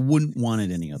course, I wouldn't want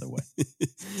it any other way.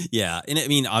 Yeah, and I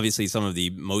mean, obviously, some of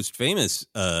the most famous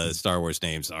Star Wars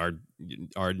names are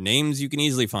names you can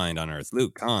easily find on Earth: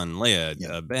 Luke, Han,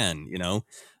 Leia, Ben.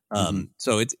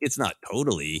 So it's not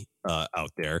totally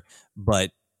out there,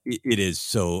 but it is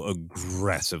so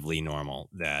aggressively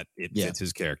normal that it fits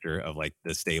his character of like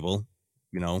the stable,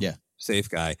 safe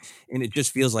guy. And it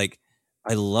just feels like,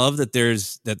 I love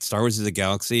that Star Wars is a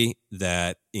galaxy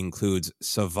that includes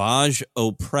Savage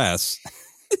Opress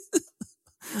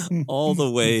all the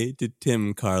way to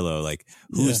Tim Carlo. Like,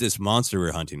 who's this monster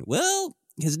we're hunting? Well,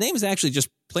 his name is actually just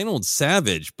plain old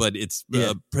Savage, but it's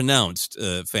pronounced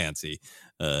fancy.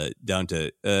 Down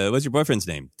to what's your boyfriend's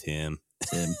name? Tim.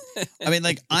 I mean,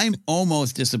 like, I'm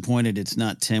almost disappointed it's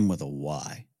not Tim with a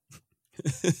Y.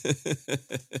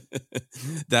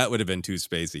 That would have been too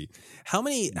spacey. How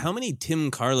many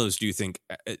Tim Carlos do you think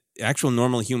actual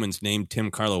normal humans named Tim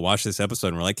Carlo watch this episode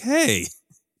and were like, hey?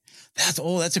 That's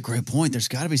a great point. There's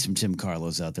got to be some Tim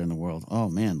Carlos out there in the world. Oh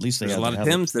man, at least there's a lot of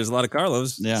Tims. There's a lot of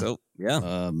Carlos. Yeah. So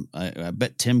yeah. I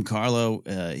bet Tim Carlo.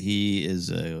 He is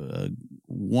a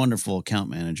wonderful account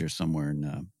manager somewhere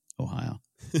in Ohio.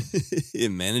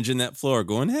 Managing that floor,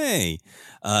 going, hey,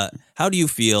 how do you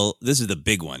feel? This is the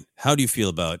big one. How do you feel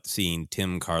about seeing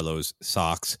Tim Carlo's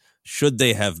socks? Should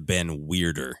they have been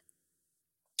weirder?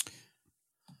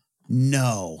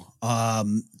 No.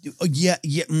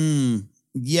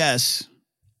 Yes,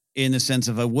 in the sense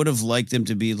of I would have liked them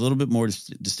to be a little bit more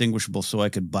distinguishable so I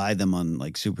could buy them on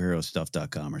like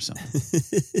superherostuff.com or something.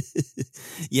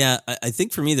 Yeah, I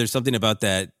think for me, there's something about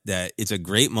that it's a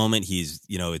great moment. He's,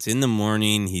 it's in the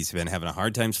morning. He's been having a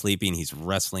hard time sleeping. He's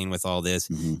wrestling with all this.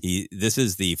 Mm-hmm. This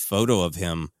is the photo of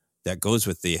him that goes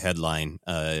with the headline.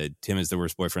 Tim is the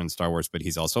worst boyfriend in Star Wars, but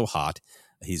he's also hot.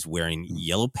 He's wearing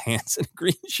yellow pants and a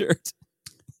green shirt.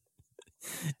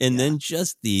 And then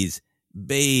just these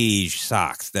beige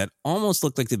socks that almost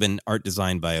look like they've been art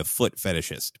designed by a foot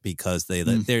fetishist because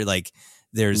they're like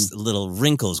there's little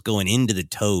wrinkles going into the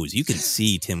toes. You can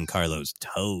see Tim Carlo's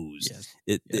toes.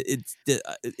 Yes.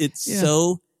 It's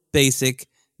so basic.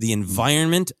 The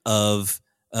environment of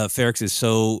Ferrix is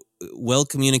so well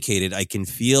communicated. I can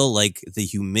feel like the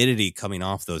humidity coming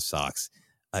off those socks.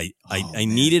 I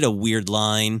needed a weird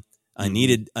line. I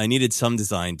needed some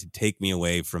design to take me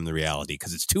away from the reality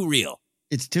because it's too real.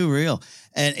 It's too real.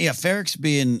 And Ferrix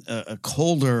being a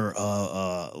colder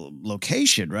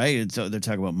location, right? And so they're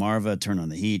talking about Marva, turn on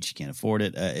the heat. She can't afford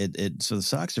it. So the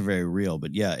socks are very real.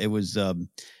 But yeah, it was I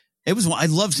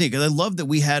love seeing it because I love that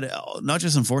we had not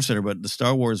just in Force Center, but the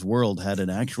Star Wars world had an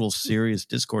actual serious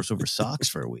discourse over socks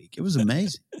for a week. It was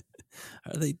amazing.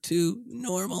 Are they too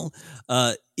normal?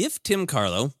 If Tim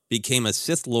Carlo became a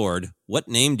Sith Lord, what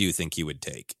name do you think he would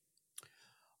take?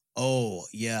 Oh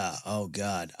yeah. Oh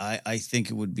God. I think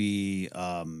it would be.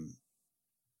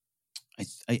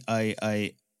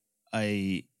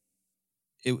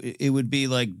 It would be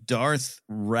like Darth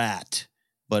Rat,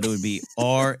 but it would be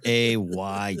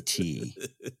Rayt.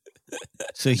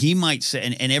 So he might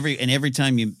say, and every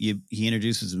time he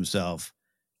introduces himself,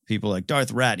 people are like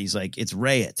Darth Rat. He's like, it's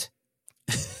Rayt.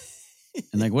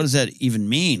 And like, what does that even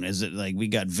mean? Is it like we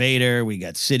got Vader, we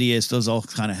got Sidious? Those all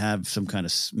kind of have some kind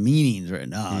of meanings, right?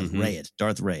 No, Rayt,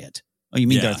 Darth Rayt. Oh, you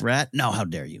mean Darth Rat? No, how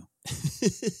dare you?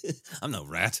 I'm no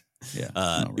rat.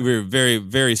 Yeah, we were very,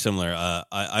 very similar.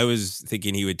 I was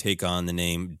thinking he would take on the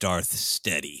name Darth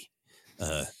Steady,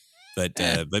 but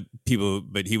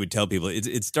he would tell people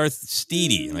it's Darth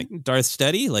Steady. Like Darth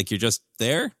Steady, like you're just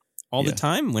there all the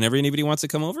time whenever anybody wants to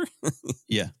come over.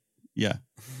 Yeah.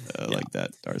 Like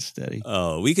that, Darth Steady.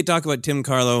 Oh, we could talk about Tim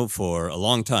Carlo for a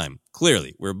long time.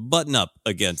 Clearly, we're butting up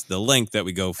against the length that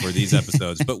we go for these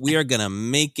episodes, but we are going to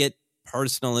make it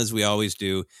personal as we always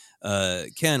do.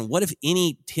 Ken, what if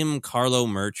any Tim Carlo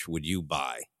merch would you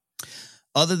buy?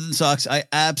 Other than socks, I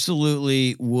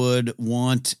absolutely would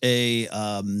want a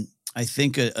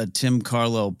Tim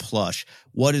Carlo plush.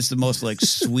 What is the most like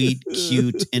sweet,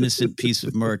 cute, innocent piece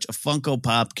of merch? A Funko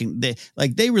Pop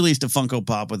they released a Funko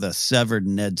Pop with a severed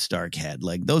Ned Stark head.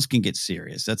 Like those can get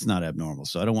serious. That's not abnormal.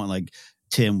 So I don't want like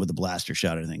Tim with a blaster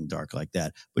shot or anything dark like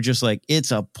that. But just like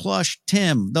it's a plush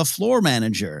Tim, the floor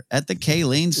manager at the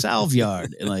Kayleen Salve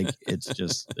Yard. And like it's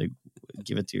just like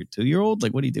give it to your 2-year-old.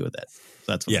 Like what do you do with that? So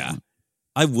that's what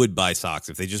I would buy socks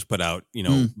if they just put out,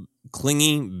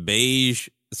 clingy beige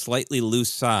slightly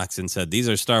loose socks and said, these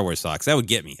are Star Wars socks. That would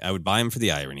get me. I would buy them for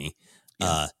the irony.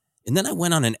 Yeah. And then I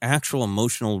went on an actual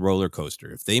emotional roller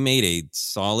coaster. If they made a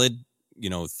solid, 3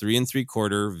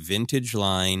 3/4 vintage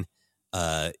line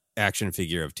action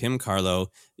figure of Tim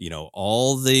Carlo,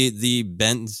 all the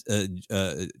bends,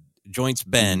 joints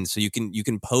bend so you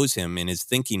can pose him in his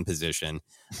thinking position.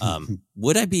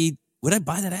 Would I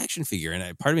buy that action figure?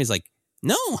 And part of me is like,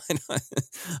 no,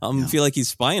 I feel like he's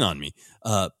spying on me.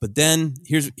 But then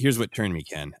here's what turned me,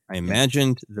 Ken. I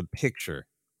imagined the picture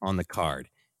on the card.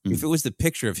 If it was the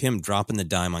picture of him dropping the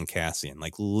dime on Cassian,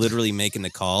 like literally making the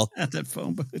call at that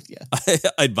phone booth,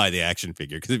 I'd buy the action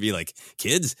figure because it'd be like,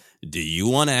 kids, do you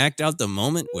want to act out the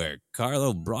moment where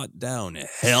Carlo brought down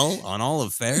hell on all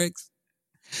of Ferrix?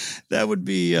 That would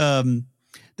be that'd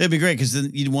be great because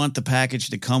then you'd want the package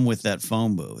to come with that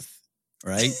phone booth.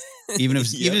 right? Even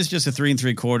if even if it's just a 3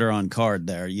 3/4 on card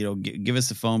there, give us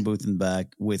the phone booth in the back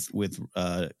with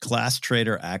class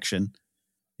trader action.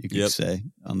 You could say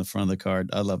on the front of the card.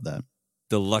 I love that.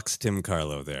 Deluxe Tim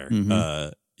Carlo there. Mm-hmm.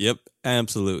 Yep,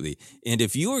 absolutely. And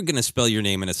if you were going to spell your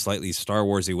name in a slightly Star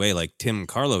Warsy way like Tim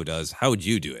Carlo does, how would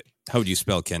you do it? How would you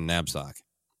spell Ken Napzok?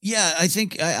 Yeah, I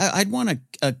think I'd want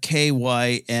a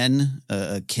KYN,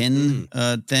 a kin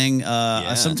thing.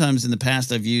 Sometimes in the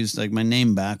past I've used, like, my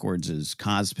name backwards is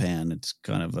Cospan. It's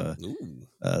kind of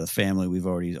a family. We've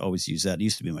always used that. It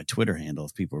used to be my Twitter handle,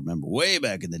 if people remember, way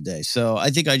back in the day. So I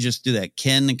think I just do that,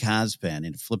 Ken Cospan,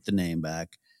 and flip the name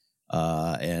back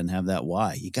and have that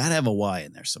Y. You got to have a Y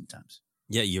in there sometimes.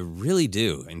 Yeah, you really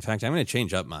do. In fact, I'm going to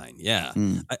change up mine. Yeah.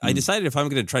 I decided if I'm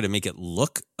going to try to make it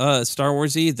look Star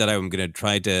Warsy, that I'm going to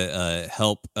try to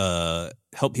help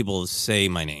people say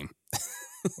my name.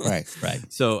 Right.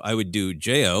 So I would do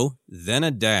J-O, then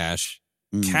a dash,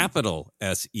 capital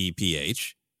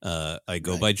S-E-P-H. I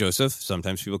go by Joseph.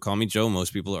 Sometimes people call me Joe.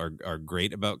 Most people are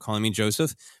great about calling me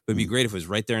Joseph. But it'd be great if it was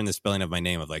right there in the spelling of my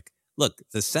name of, like, look,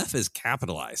 the Seth is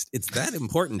capitalized. It's that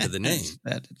important to the name.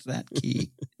 It's that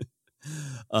key.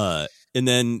 And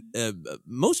then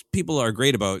most people are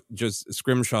great about just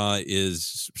Scrimshaw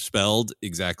is spelled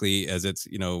exactly as it's,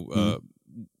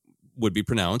 would be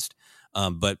pronounced.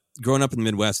 But growing up in the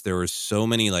Midwest, there were so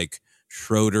many, like,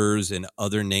 Schroeders and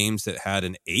other names that had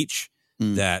an H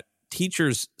that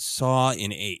teachers saw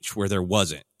an H where there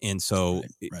wasn't. And so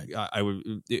I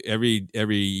would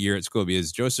every year at school be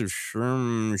as Joseph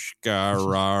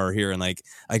Schermskarar here. And, like,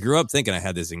 I grew up thinking I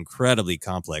had this incredibly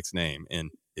complex name, and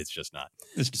it's just not.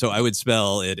 So I would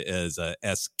spell it as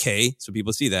S-K, so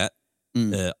people see that,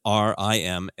 R-I-M-S-H-A-A-W.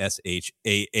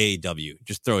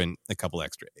 Just throw in a couple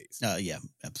extra A's. Yeah,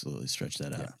 absolutely. Stretch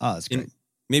that out. Oh, that's great. And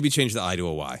maybe change the I to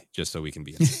a Y, just so we can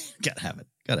be in. Gotta have it.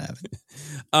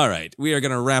 All right, we are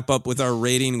going to wrap up with our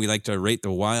rating. We like to rate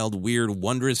the wild, weird,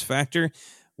 wondrous factor.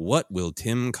 What will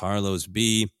Tim Carlo's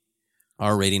be?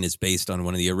 Our rating is based on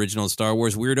one of the original Star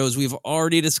Wars weirdos we've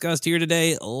already discussed here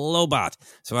today, Lobot.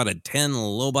 So out of 10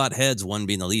 Lobot heads, 1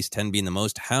 being the least, 10 being the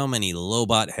most, how many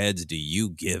Lobot heads do you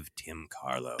give Tim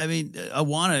Carlo? I mean, I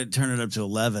want to turn it up to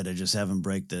 11 and just have him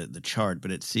break the chart,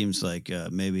 but it seems like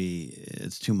maybe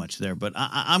it's too much there. But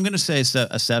I'm going to say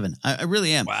a 7. I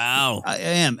really am. Wow. I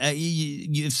am.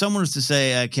 If someone was to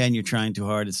say, Ken, you're trying too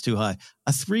hard, it's too high.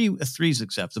 A 3 is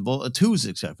acceptable. A 2 is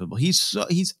acceptable.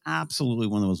 He's absolutely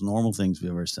one of the most normal things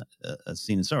we've ever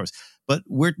seen in Star Wars. But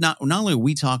we're not only are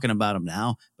we talking about him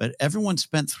now, but everyone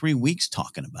spent 3 weeks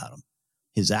talking about him.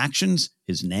 His actions,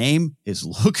 his name, his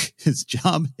look, his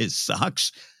job, his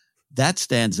socks. That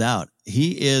stands out.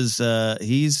 He's a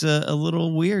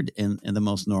little weird in the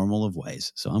most normal of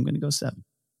ways. So I'm going to go 7.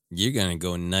 You're going to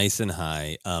go nice and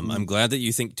high. I'm glad that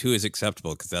you think 2 is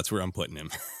acceptable, because that's where I'm putting him.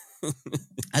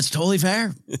 That's totally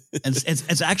fair.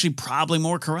 It's actually probably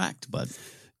more correct, but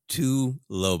 2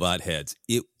 Lobot heads.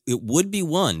 It would be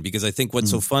 1, because I think what's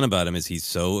so fun about him is he's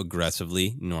so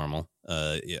aggressively normal.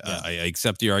 I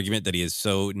accept the argument that he is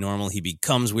so normal he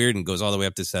becomes weird and goes all the way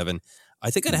up to 7. I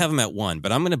think I'd have him at 1,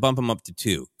 but I'm going to bump him up to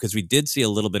 2, because we did see a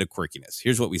little bit of quirkiness.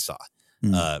 Here's what we saw.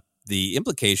 The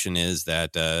implication is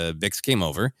that Bix came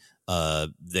over.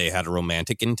 They had a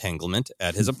romantic entanglement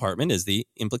at his apartment, is the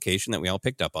implication that we all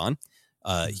picked up on.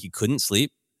 He couldn't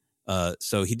sleep.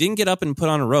 So he didn't get up and put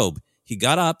on a robe. He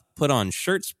got up, put on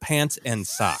shirts, pants, and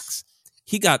socks.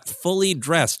 He got fully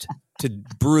dressed to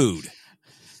brood.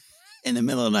 In the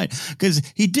middle of the night, because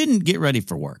he didn't get ready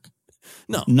for work.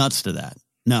 No. Nuts to that.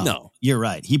 No. You're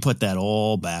right. He put that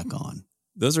all back on.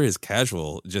 Those are his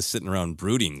casual, just sitting around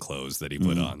brooding clothes that he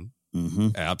put on. Mm-hmm.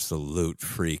 Absolute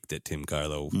freak that Tim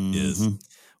Carlo is.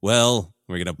 Well,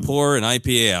 we're going to pour an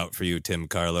IPA out for you, Tim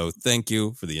Carlo. Thank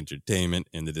you for the entertainment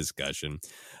and the discussion.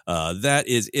 That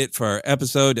is it for our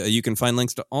episode. You can find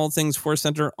links to all things Force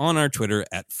Center on our Twitter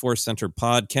at Force Center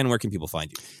Pod. Ken, where can people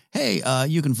find you? Hey,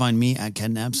 you can find me at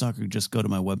Ken Napzok, or just go to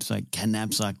my website,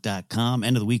 kennapzok.com.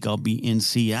 End of the week, I'll be in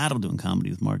Seattle doing comedy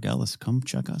with Mark Ellis. Come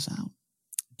check us out.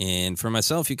 And for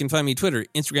myself, you can find me Twitter,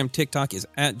 Instagram, TikTok is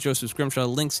at Joseph Scrimshaw.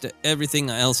 Links to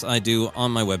everything else I do on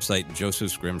my website,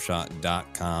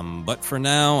 josephscrimshaw.com. But for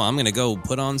now, I'm going to go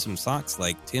put on some socks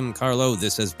like Tim Carlo.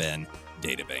 This has been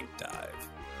Databank Dive.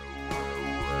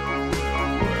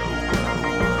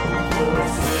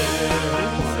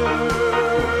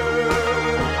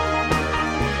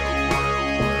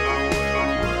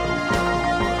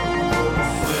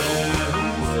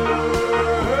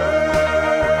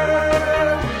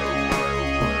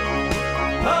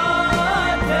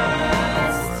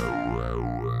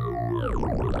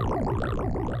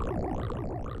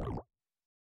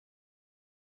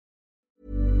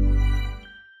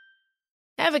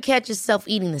 Ever catch yourself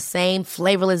eating the same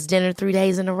flavorless dinner 3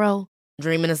 days in a row?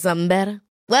 Dreaming of something better?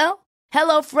 Well,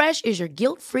 HelloFresh is your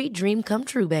guilt-free dream come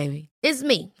true, baby. It's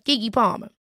me, Keke Palmer.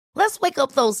 Let's wake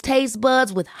up those taste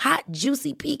buds with hot,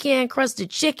 juicy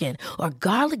pecan-crusted chicken or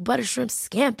garlic butter shrimp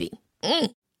scampi.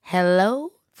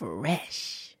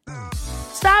 HelloFresh.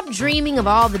 Stop dreaming of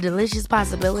all the delicious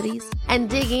possibilities and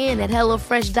dig in at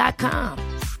HelloFresh.com.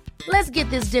 Let's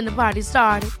get this dinner party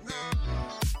started.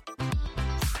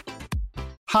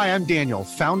 Hi, I'm Daniel,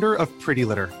 founder of Pretty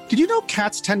Litter. Did you know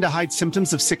cats tend to hide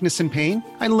symptoms of sickness and pain?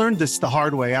 I learned this the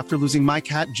hard way after losing my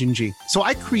cat, Gingy. So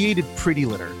I created Pretty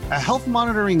Litter, a health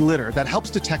monitoring litter that helps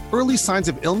detect early signs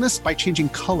of illness by changing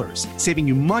colors, saving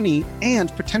you money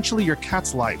and potentially your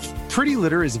cat's life. Pretty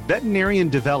Litter is veterinarian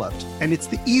developed, and it's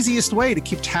the easiest way to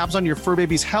keep tabs on your fur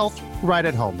baby's health right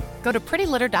at home. Go to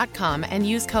prettylitter.com and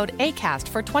use code ACAST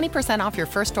for 20% off your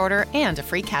first order and a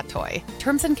free cat toy.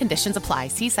 Terms and conditions apply.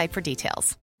 See site for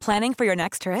details. Planning for your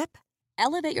next trip?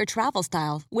 Elevate your travel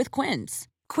style with Quince.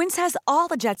 Quince has all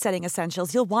the jet-setting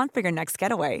essentials you'll want for your next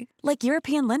getaway, like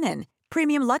European linen,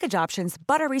 premium luggage options,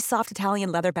 buttery soft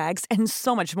Italian leather bags, and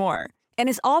so much more. And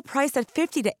is all priced at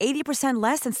 50 to 80%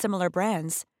 less than similar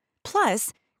brands.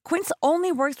 Plus, Quince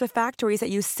only works with factories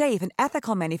that use safe and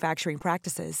ethical manufacturing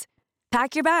practices.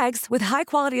 Pack your bags with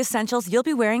high-quality essentials you'll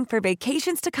be wearing for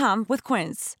vacations to come with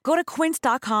Quince. Go to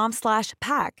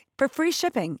quince.com/pack for free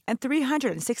shipping and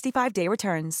 365-day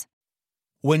returns.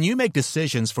 When you make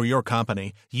decisions for your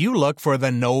company, you look for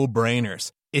the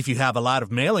no-brainers. If you have a lot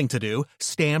of mailing to do,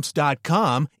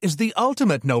 Stamps.com is the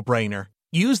ultimate no-brainer.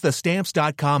 Use the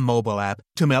Stamps.com mobile app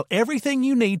to mail everything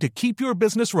you need to keep your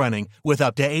business running with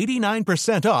up to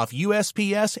 89% off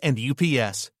USPS and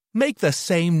UPS. Make the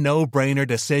same no-brainer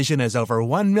decision as over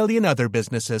 1 million other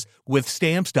businesses with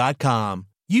Stamps.com.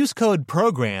 Use code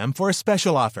PROGRAM for a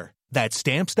special offer. That's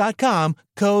Stamps.com,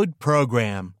 code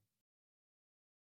PROGRAM.